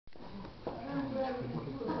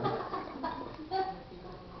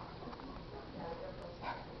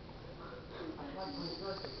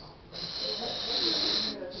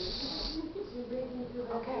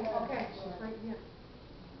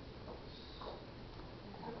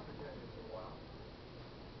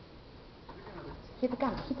Keep it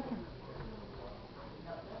going. Keep it going.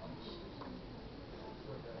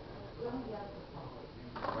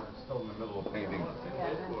 Still in the middle of painting.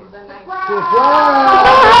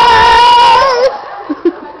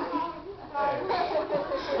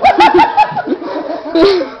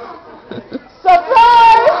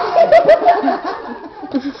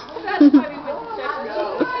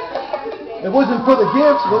 It wasn't for the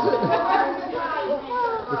gifts, was it?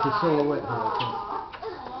 It's a silhouette.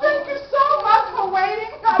 Thank you so much for waiting.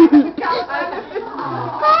 Hi,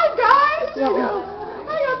 guys.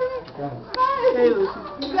 Hi, Anthony. Hi.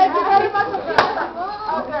 Thank you very much for being here.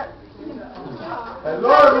 Hello,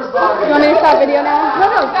 everybody. You want me to stop video now? No,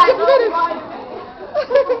 no.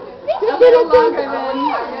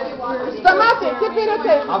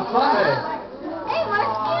 I'm fine.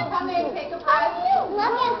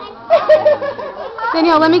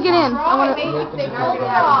 Danielle, let me get in. I want to.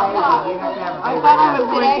 I thought I was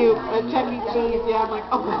going to Chuck E. Cheese. Yeah, I'm like,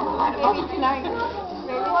 oh, maybe tonight.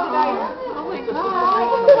 Maybe tonight. Oh my God.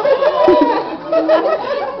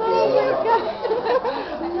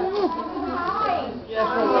 Yes,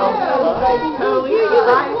 hello. Totally. You look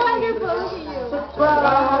wonderful to you.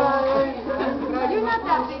 Surprise. You're not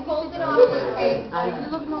that big. Hold it on. You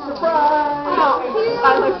look normal. Surprise. Oh,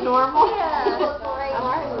 I look normal? Yeah. You look great. All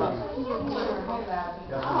right.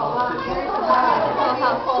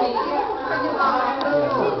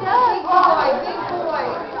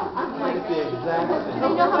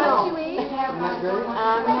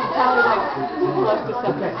 Probably like close to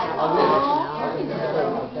 7.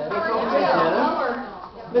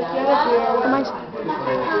 Miss Jenna, dear. Am I?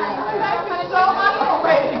 Thank you so much for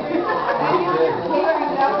waiting.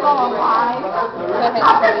 That's all alive.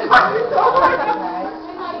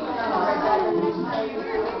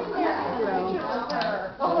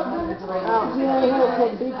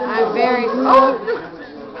 I'm very sorry.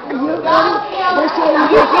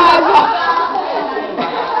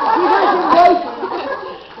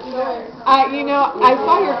 You know, I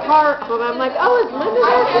saw your car, and I'm like, oh, it's Linda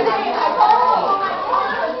there?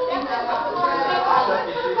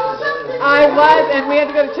 I was, and we had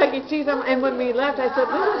to go to Chuck E. Cheese, and when we left, I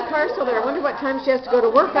said, Linda's car's still there. I wonder what time she has to go to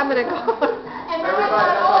work. I'm going to go. Everybody,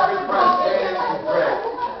 that's our good friend, James and Greg.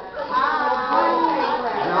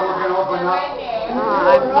 Now we're going to open up.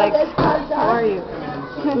 I'm like, how are you?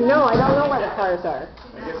 No, I don't know where the cars are.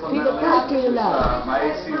 See the parking lot.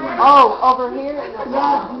 My AC went. Oh, over here?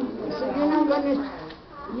 Yeah. So you're not gonna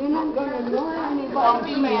know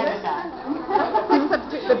anybody here.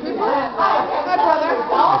 The people. Hi, brother.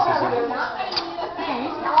 Hey,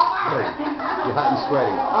 you're hot and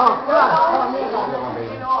sweaty. Oh, God.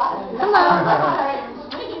 Hello.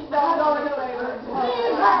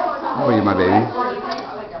 How are you, my baby?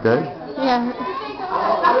 Good? Yeah.